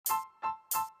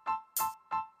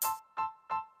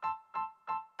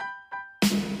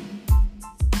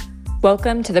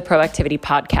Welcome to the Proactivity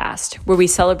Podcast, where we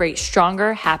celebrate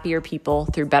stronger, happier people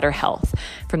through better health,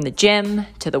 from the gym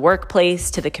to the workplace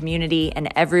to the community and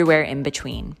everywhere in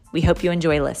between. We hope you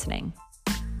enjoy listening.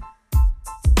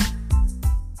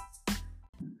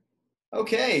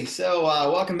 Okay, so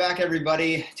welcome back,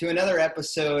 everybody, to another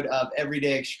episode of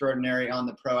Everyday Extraordinary on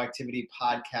the Proactivity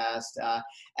Podcast.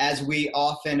 As we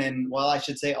often, and well, I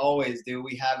should say always do,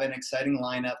 we have an exciting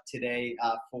lineup today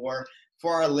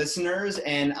for our listeners,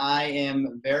 and I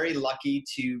am very lucky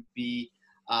to be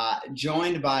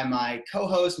joined by my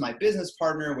co-host, my business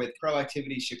partner with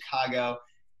Proactivity Chicago,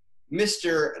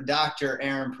 Mr. Dr.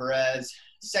 Aaron Perez.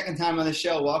 Second time on the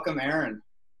show. Welcome, Aaron.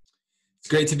 It's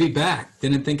great to be back.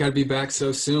 Didn't think I'd be back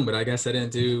so soon, but I guess I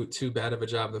didn't do too bad of a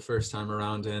job the first time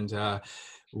around. And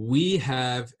we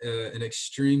have an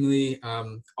extremely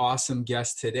awesome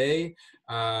guest today.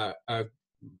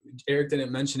 Eric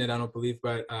didn't mention it, I don't believe,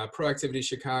 but Proactivity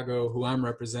Chicago, who I'm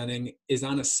representing, is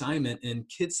on assignment in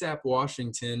Kitsap,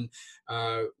 Washington,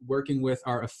 working with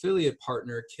our affiliate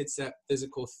partner, Kitsap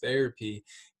Physical Therapy.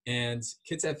 And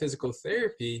Kitsap Physical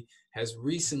Therapy has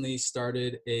recently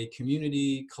started a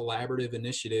community collaborative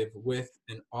initiative with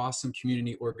an awesome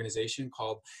community organization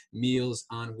called Meals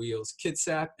on Wheels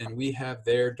Kitsap. And we have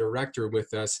their director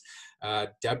with us,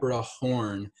 Deborah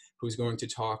Horn, who's going to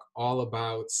talk all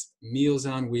about Meals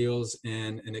on Wheels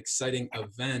and an exciting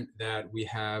event that we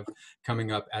have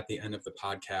coming up at the end of the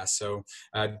podcast. So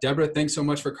Deborah, thanks so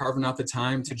much for carving out the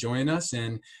time to join us.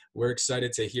 And we're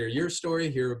excited to hear your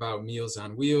story, hear about Meals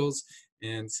on Wheels,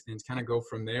 and kind of go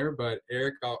from there. But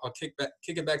Eric, I'll kick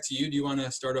it back to you. Do you want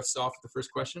to start us off with the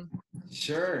first question?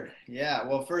 Sure. Yeah.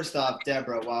 Well, first off,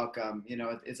 Deborah, welcome. You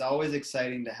know, it's always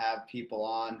exciting to have people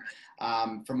on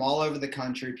from all over the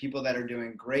country, people that are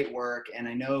doing great work. And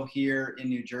I know here in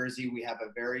New Jersey, we have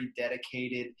a very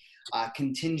dedicated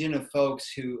contingent of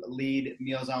folks who lead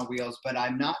Meals on Wheels, but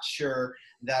I'm not sure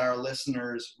that our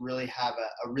listeners really have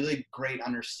a really great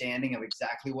understanding of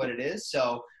exactly what it is.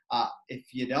 So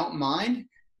if you don't mind,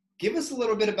 give us a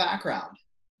little bit of background.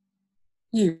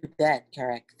 You bet,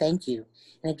 Eric. Thank you.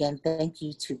 And again, thank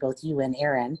you to both you and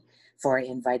Aaron for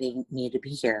inviting me to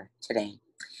be here today.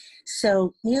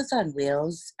 So Meals on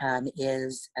Wheels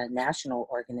is a national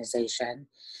organization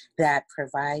that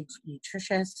provides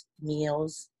nutritious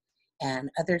meals and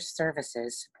other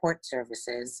services, support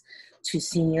services, to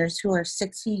seniors who are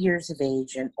 60 years of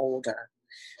age and older.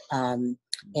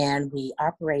 And we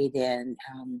operate in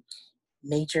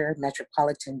major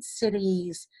metropolitan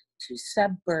cities, to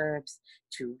suburbs,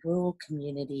 to rural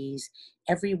communities,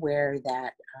 everywhere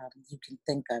that you can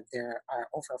think of. There are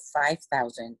over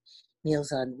 5,000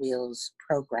 Meals on Wheels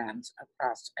programs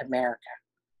across America.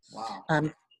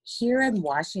 Wow. Here in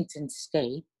Washington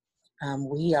State,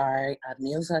 we are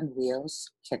Meals on Wheels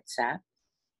Kitsap.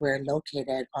 We're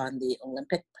located on the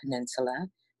Olympic Peninsula,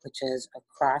 which is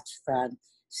across from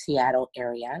Seattle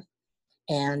area.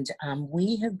 And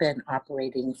we have been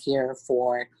operating here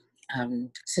for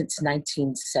since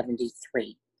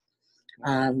 1973.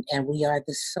 And we are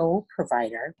the sole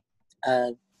provider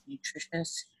of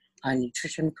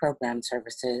nutrition program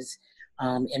services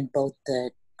in both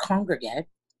the congregate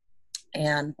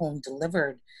and home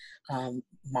delivered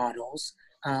models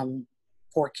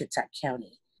for Kitsap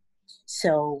County.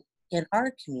 So in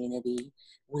our community,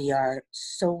 we are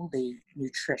solely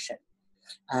nutrition,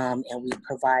 and we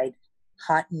provide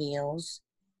hot meals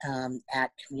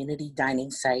at community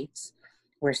dining sites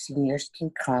where seniors can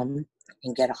come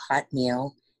and get a hot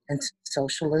meal and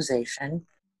socialization.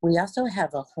 We also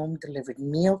have a home delivered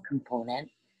meal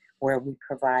component where we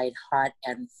provide hot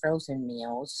and frozen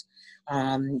meals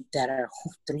that are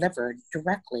delivered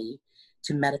directly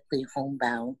to medically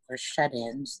homebound or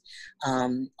shut-ins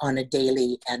on a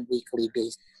daily and weekly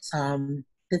basis.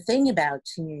 The thing about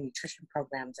senior nutrition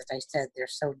programs, as I said, they're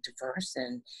so diverse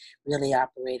and really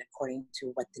operate according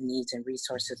to what the needs and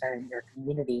resources are in your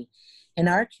community. In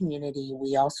our community,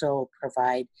 we also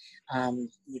provide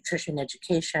nutrition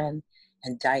education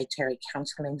and dietary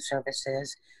counseling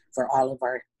services for all of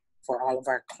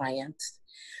our clients.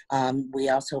 We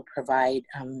also provide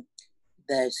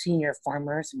the Senior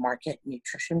Farmers Market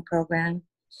Nutrition Program,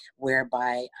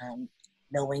 whereby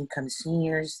low-income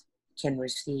seniors can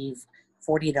receive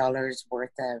 $40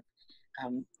 worth of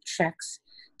checks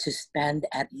to spend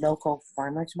at local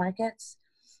farmers markets.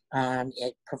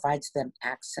 It provides them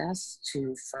access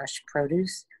to fresh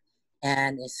produce,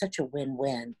 and it's such a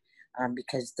win-win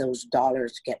because those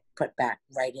dollars get put back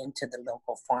right into the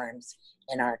local farms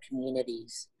in our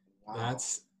communities. Wow.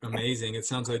 That's amazing. It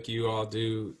sounds like you all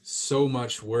do so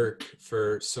much work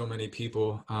for so many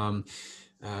people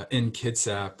in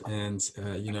Kitsap, and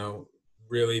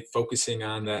really focusing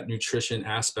on that nutrition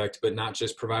aspect, but not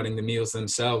just providing the meals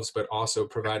themselves, but also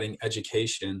providing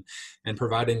education and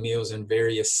providing meals in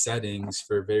various settings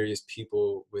for various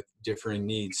people with differing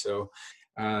needs. So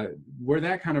where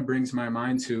that kind of brings my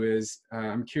mind to is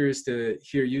I'm curious to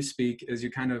hear you speak, as you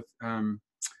kind of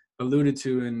alluded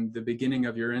to in the beginning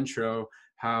of your intro,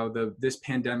 how this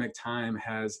pandemic time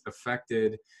has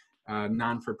affected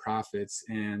non-for-profits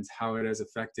and how it has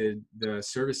affected the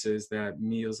services that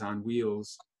Meals on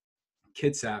Wheels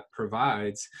Kitsap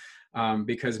provides.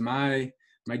 Because my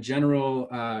general,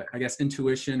 I guess,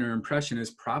 intuition or impression is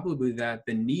probably that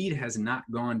the need has not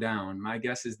gone down. My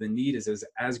guess is the need is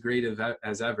as great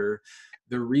as ever.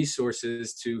 The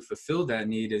resources to fulfill that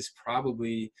need is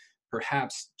probably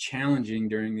perhaps challenging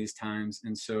during these times.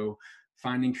 And so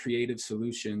finding creative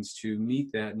solutions to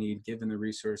meet that need, given the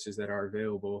resources that are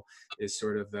available, is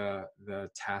sort of the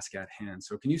task at hand.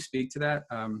 So can you speak to that?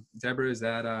 Deborah, is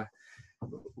that,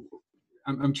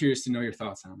 I'm curious to know your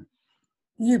thoughts on it.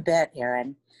 You bet,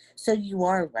 Aaron. So you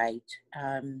are right.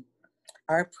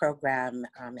 Our program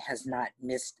has not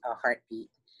missed a heartbeat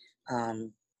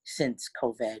since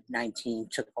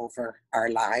COVID-19 took over our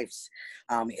lives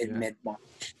in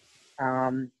mid-March.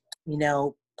 You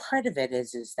know, part of it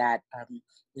is that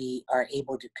we are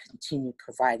able to continue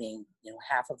providing,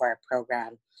 half of our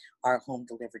program are home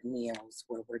delivered meals,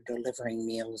 where we're delivering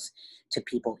meals to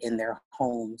people in their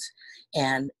homes.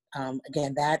 And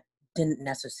again, that didn't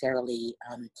necessarily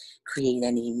create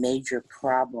any major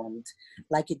problems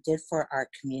like it did for our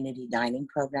community dining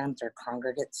programs or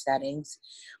congregate settings.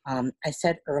 I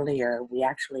said earlier, we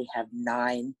actually have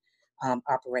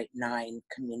operate 9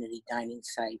 community dining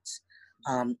sites,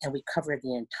 and we cover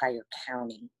the entire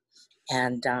county.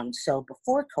 And so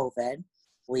before COVID,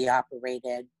 we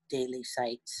operated daily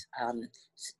sites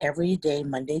every day,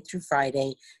 Monday through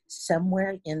Friday.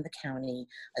 Somewhere in the county,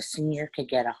 a senior could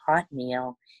get a hot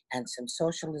meal and some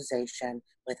socialization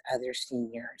with other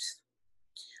seniors.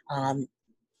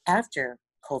 After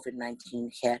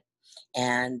COVID-19 hit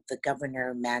and the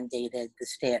governor mandated the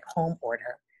stay-at-home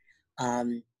order,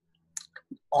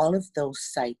 all of those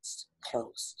sites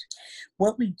closed.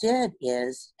 What we did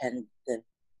is, and the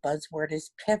buzzword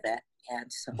is pivot,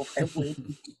 and so what we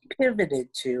pivoted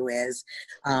to is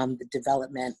the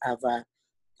development of a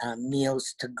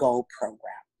Meals to Go program,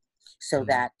 so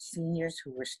that seniors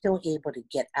who were still able to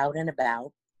get out and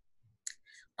about,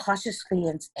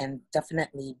 cautiously and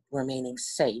definitely remaining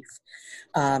safe,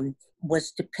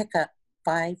 was to pick up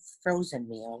 5 frozen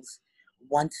meals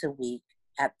once a week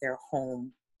at their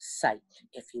home site,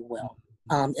 if you will.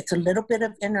 It's a little bit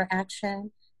of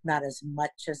interaction, not as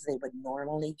much as they would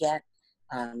normally get,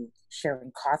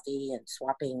 sharing coffee and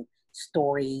swapping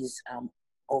stories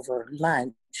over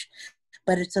lunch,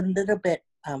 but it's a little bit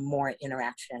more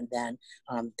interaction than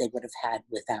they would have had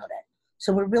without it.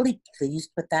 So we're really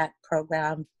pleased with that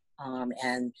program,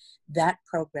 and that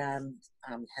program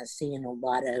has seen a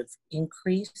lot of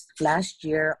increase. Last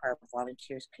year, our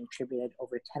volunteers contributed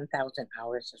over 10,000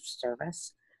 hours of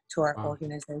service to our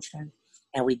organization,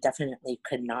 and we definitely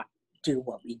could not do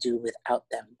what we do without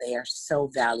them. They are so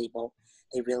valuable.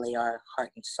 They really are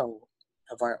heart and soul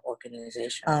of our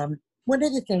organization. One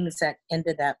of the things that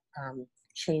ended up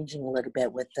changing a little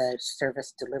bit with the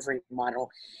service delivery model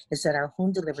is that our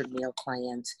home delivered meal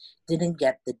clients didn't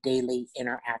get the daily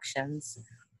interactions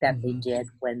that they did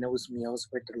when those meals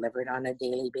were delivered on a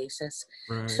daily basis.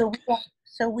 Right.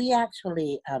 So we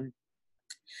actually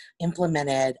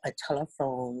implemented a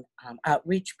telephone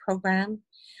outreach program,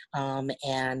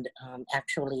 and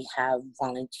actually have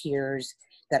volunteers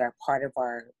that are part of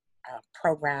our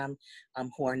program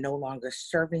who are no longer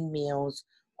serving meals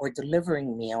or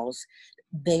delivering meals.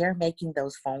 They are making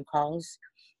those phone calls,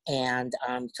 and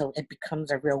so it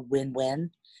becomes a real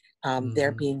win-win.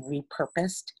 They're being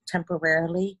repurposed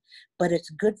temporarily, but it's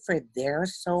good for their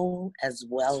soul as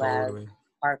well as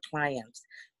our clients,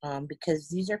 because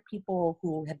these are people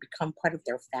who have become part of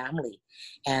their family,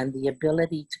 and the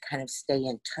ability to kind of stay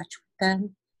in touch with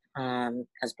them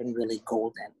has been really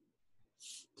golden.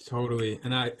 Totally.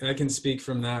 And I can speak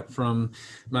from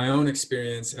my own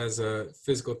experience as a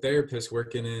physical therapist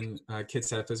working in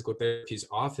Kitsap Physical Therapy's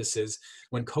offices.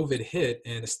 When COVID hit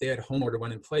and a stay-at-home order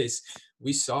went in place,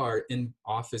 we saw our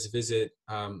in-office visit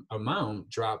amount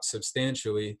drop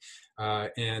substantially.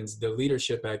 And the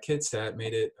leadership at Kitsap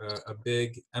made it a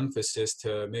big emphasis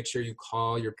to make sure you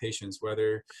call your patients,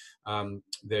 whether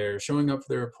they're showing up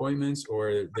for their appointments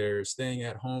or they're staying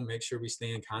at home. Make sure we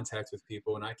stay in contact with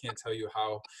people. And I can't tell you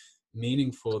how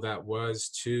meaningful that was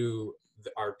to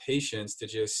our patients to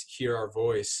just hear our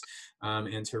voice,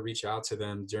 and to reach out to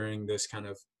them during this kind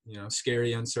of,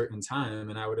 scary, uncertain time.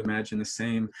 And I would imagine the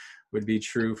same would be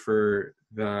true for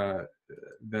the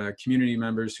community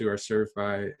members who are served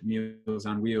by Meals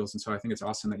on Wheels. And so I think it's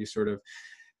awesome that you sort of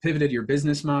pivoted your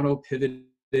business model, pivoted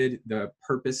the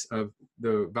purpose of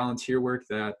the volunteer work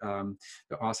that the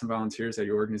awesome volunteers that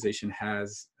your organization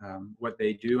has, what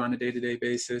they do on a day-to-day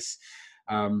basis.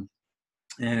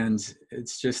 And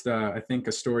it's just, I think,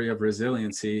 a story of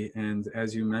resiliency. And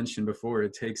as you mentioned before,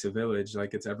 it takes a village,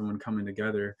 like it's everyone coming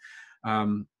together.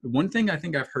 One thing I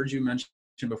think I've heard you mention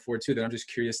before too, that I'm just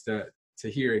curious to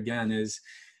hear again is,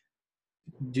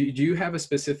 do you have a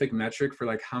specific metric for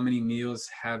like how many meals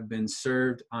have been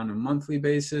served on a monthly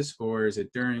basis, or is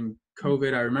it during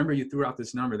COVID? I remember you threw out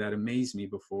this number that amazed me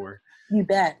before. You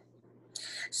bet.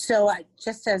 So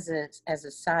just as a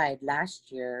side,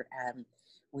 last year,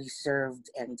 we served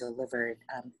and delivered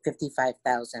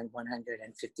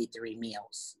 55,153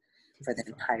 meals for the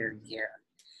entire year.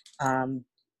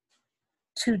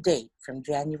 To date, from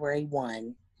January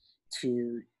 1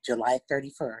 to July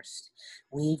 31st,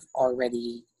 we've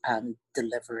already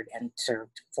delivered and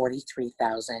served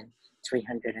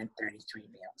 43,333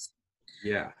 meals.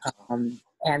 Yeah.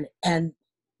 And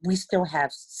we still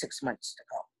have 6 months to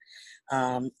go.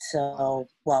 5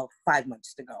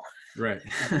 months to go. Right.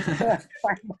 5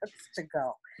 months to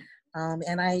go.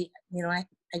 And I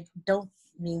don't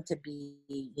mean to be,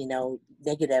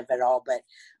 negative at all, but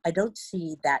I don't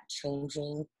see that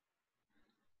changing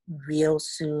real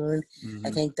soon. Mm-hmm.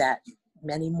 I think that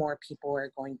many more people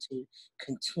are going to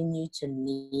continue to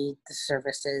need the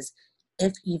services,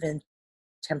 if even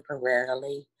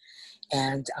temporarily.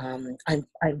 And I'm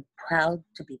proud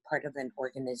to be part of an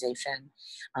organization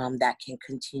that can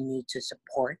continue to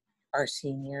support our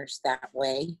seniors that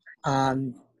way.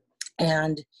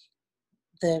 And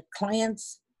the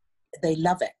clients, they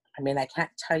love it. I mean, I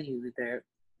can't tell you the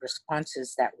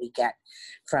responses that we get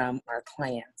from our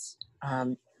clients.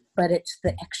 But it's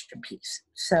the extra piece.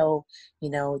 So,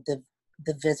 the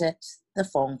visits, the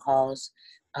phone calls,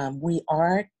 we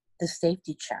are the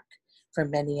safety check for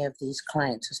many of these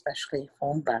clients, especially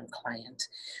home-run clients.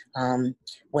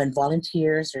 When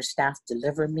volunteers or staff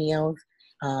deliver meals,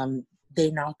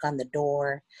 they knock on the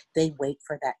door, they wait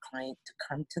for that client to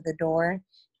come to the door.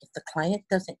 If the client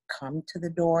doesn't come to the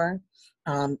door,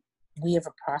 we have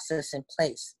a process in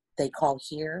place. They call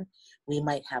here, we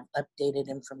might have updated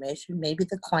information. Maybe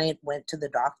the client went to the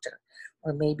doctor,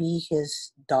 or maybe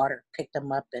his daughter picked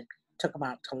him up and took him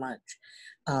out to lunch.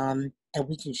 And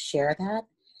we can share that.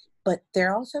 But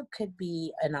there also could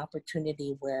be an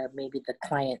opportunity where maybe the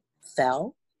client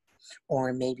fell,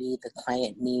 or maybe the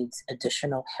client needs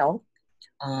additional help.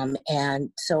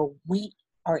 And so we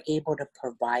are able to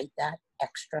provide that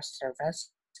extra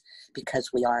service because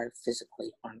we are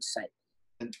physically on site.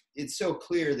 And it's so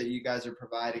clear that you guys are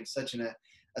providing such an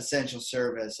essential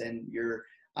service, and you're,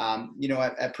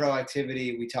 at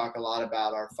Proactivity, we talk a lot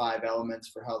about our 5 elements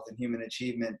for health and human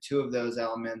achievement. 2 of those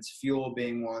elements, fuel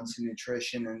being one, so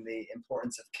nutrition, and the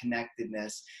importance of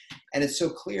connectedness. And it's so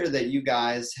clear that you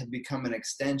guys have become an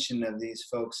extension of these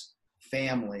folks'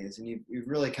 families, and you've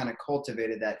really kind of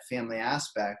cultivated that family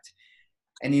aspect.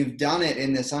 And you've done it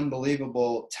in this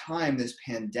unbelievable time, this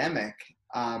pandemic.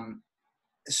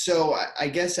 So I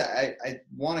guess I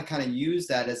want to kind of use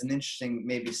that as an interesting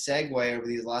maybe segue over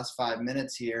these last 5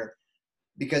 minutes here,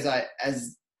 because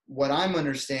as what I'm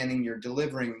understanding, you're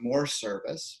delivering more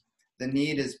service. The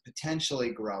need is potentially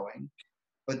growing,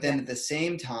 but then at the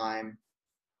same time,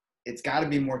 it's got to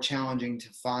be more challenging to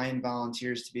find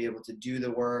volunteers to be able to do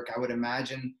the work. I would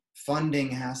imagine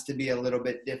funding has to be a little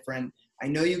bit different. I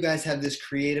know you guys have this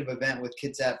creative event with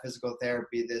Kids at Physical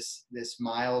Therapy, this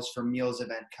Miles for Meals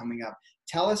event coming up.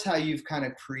 Tell us how you've kind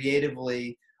of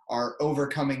creatively are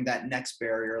overcoming that next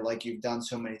barrier like you've done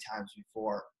so many times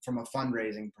before from a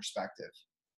fundraising perspective.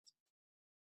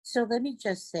 So let me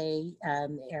just say,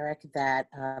 Eric, that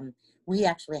we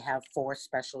actually have 4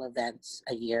 special events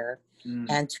a year,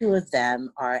 and 2 of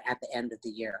them are at the end of the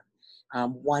year.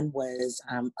 One was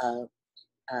a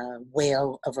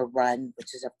Whale of a Run,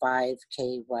 which is a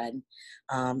 5K run,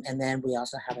 and then we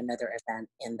also have another event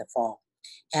in the fall.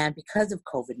 And because of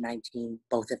COVID-19,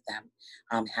 both of them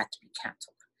had to be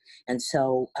canceled. And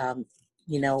so,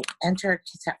 enter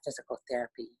Kids at Physical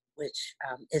Therapy, which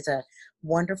is a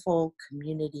wonderful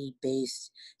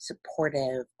community-based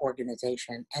supportive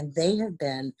organization. And they have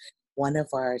been one of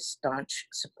our staunch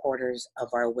supporters of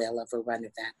our Whale of a Run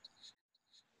event.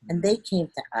 And they came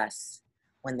to us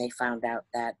when they found out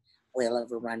that Whale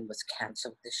of a Run was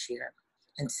canceled this year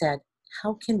and said,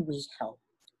 how can we help?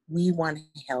 We want to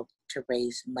help to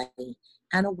raise money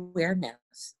and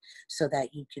awareness so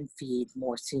that you can feed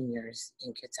more seniors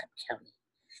in Kitsap County.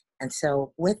 And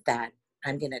so with that,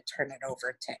 I'm going to turn it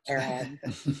over to Aaron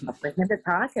for him to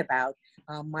talk about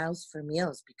Miles for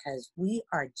Meals, because we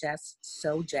are just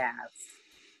so jazzed.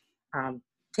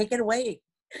 Take it away.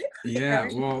 Yeah,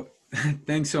 well,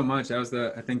 thanks so much. That was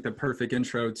I think the perfect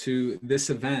intro to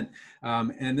this event.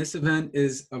 And this event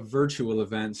is a virtual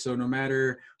event. So no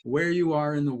matter where you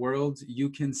are in the world, you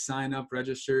can sign up,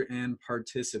 register, and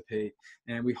participate.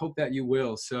 And we hope that you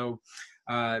will. So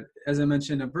as I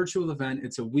mentioned, a virtual event,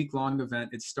 it's a week-long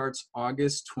event. It starts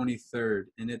August 23rd,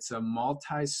 and it's a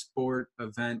multi-sport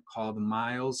event called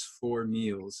Miles for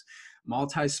Meals.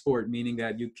 Multi-sport, meaning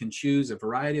that you can choose a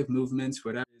variety of movements,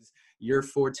 whatever is your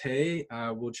forte,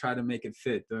 we'll try to make it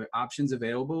fit. The options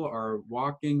available are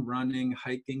walking, running,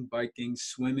 hiking, biking,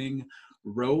 swimming,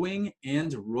 rowing,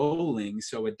 and rolling.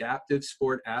 So adaptive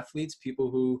sport athletes, people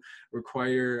who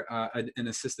require an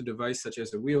assistive device such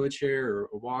as a wheelchair or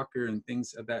a walker and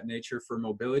things of that nature for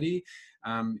mobility.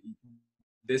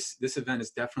 This event is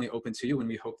definitely open to you, and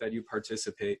we hope that you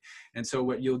participate. And so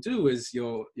what you'll do is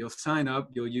you'll sign up.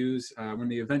 You'll use, when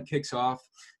the event kicks off,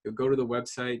 you'll go to the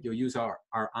website. You'll use our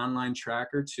online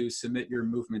tracker to submit your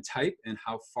movement type and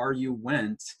how far you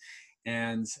went.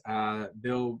 And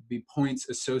there'll be points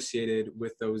associated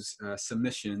with those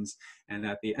submissions. And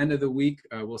at the end of the week,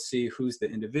 we'll see who's the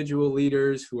individual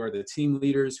leaders, who are the team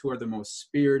leaders, who are the most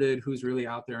spirited, who's really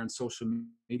out there on social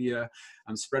media,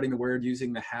 spreading the word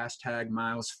using the hashtag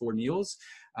Miles4Meals.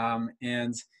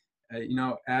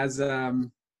 As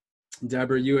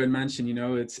Deborah, you had mentioned,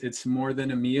 it's more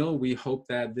than a meal. We hope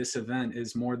that this event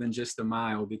is more than just a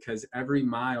mile, because every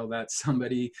mile that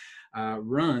somebody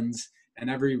runs and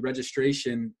every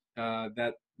registration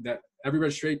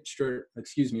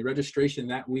registration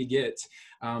that we get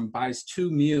buys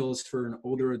 2 meals for an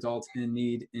older adult in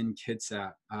need in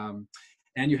Kitsap.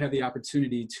 And you have the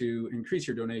opportunity to increase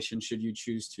your donation should you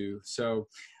choose to. So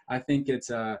I think it's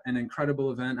an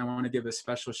incredible event. I want to give a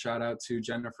special shout out to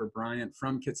Jennifer Bryant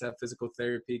from Kitsap Physical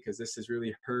Therapy, because this is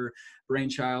really her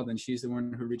brainchild, and she's the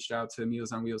one who reached out to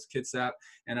Meals on Wheels Kitsap.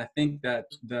 And I think that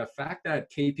the fact that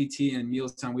KPT and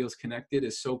Meals on Wheels connected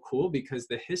is so cool, because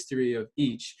the history of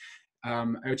each,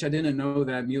 which I didn't know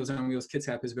that Meals on Wheels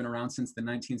Kitsap has been around since the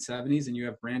 1970s, and you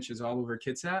have branches all over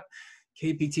Kitsap.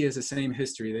 KPT has the same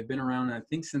history. They've been around, I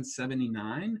think, since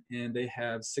 '79, and they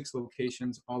have 6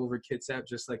 locations all over Kitsap,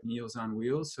 just like Meals on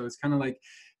Wheels. So it's kind of like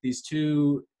these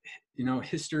two,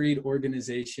 historied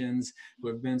organizations who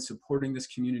have been supporting this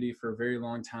community for a very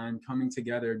long time, coming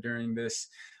together during this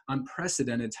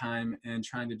unprecedented time and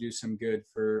trying to do some good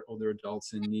for older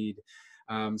adults in need.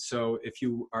 So if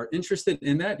you are interested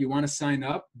in that, you want to sign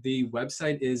up, the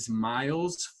website is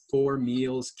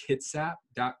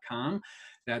milesformealskitsap.com.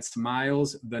 That's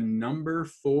Miles, the number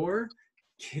 4,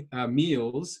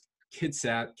 Meals,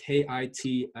 Kitsap,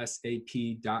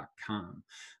 KITSAP.com.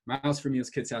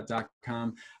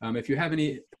 Milesformealskitsap.com. If you have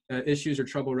any issues or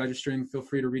trouble registering, feel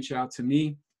free to reach out to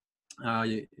me.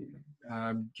 You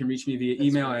can reach me via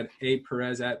email at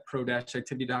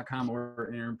aperez@pro-activity.com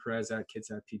or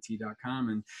aaronperez@kitsappt.com.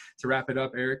 And to wrap it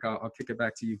up, Eric, I'll kick it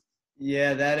back to you.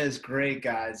 Yeah, that is great,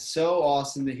 guys. So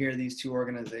awesome to hear these 2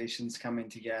 organizations coming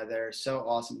together. So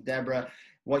awesome. Deborah,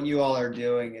 what you all are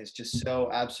doing is just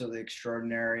so absolutely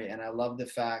extraordinary. And I love the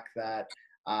fact that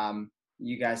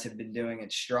you guys have been doing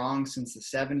it strong since the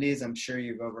 70s. I'm sure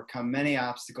you've overcome many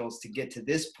obstacles to get to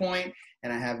this point.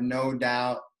 And I have no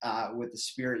doubt with the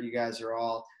spirit you guys are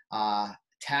all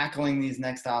tackling these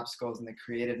next obstacles and the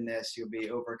creativeness, you'll be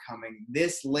overcoming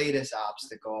this latest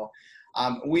obstacle.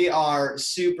 We are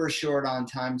super short on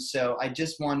time, so I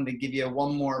just wanted to give you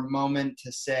one more moment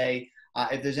to say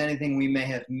if there's anything we may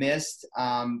have missed,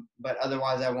 but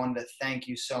otherwise I wanted to thank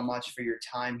you so much for your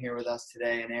time here with us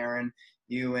today, and Aaron,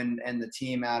 you and the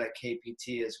team out at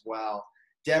KPT as well.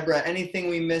 Deborah, anything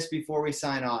we missed before we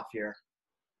sign off here?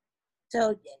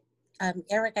 So,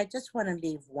 Eric, I just want to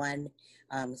leave one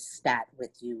stat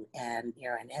with you and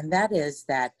Aaron, and that is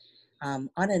that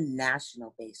on a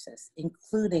national basis,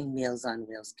 including Meals on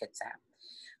Wheels Kitsap,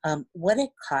 what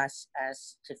it costs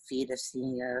us to feed a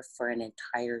senior for an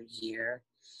entire year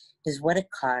is what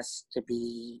it costs to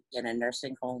be in a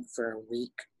nursing home for a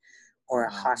week or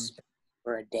a hospital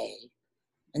for a day.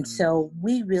 And so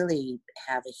we really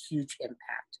have a huge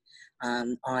impact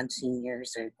on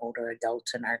seniors and older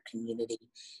adults in our community.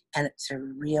 And it's a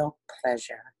real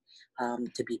pleasure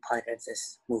to be part of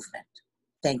this movement.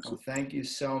 Thank you. Well, thank you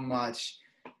so much.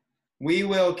 We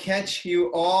will catch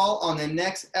you all on the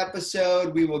next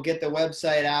episode. We will get the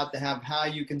website out to have how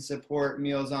you can support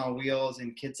Meals on Wheels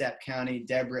in Kitsap County.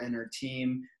 Deborah and her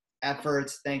team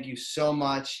efforts. Thank you so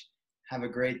much. Have a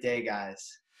great day,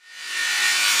 guys.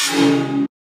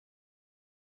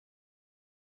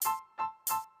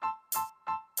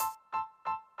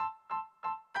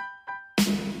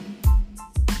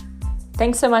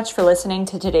 Thanks so much for listening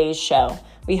to today's show.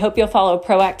 We hope you'll follow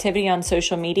Proactivity on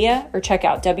social media or check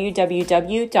out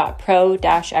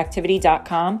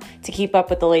www.pro-activity.com to keep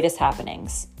up with the latest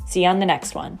happenings. See you on the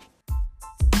next one.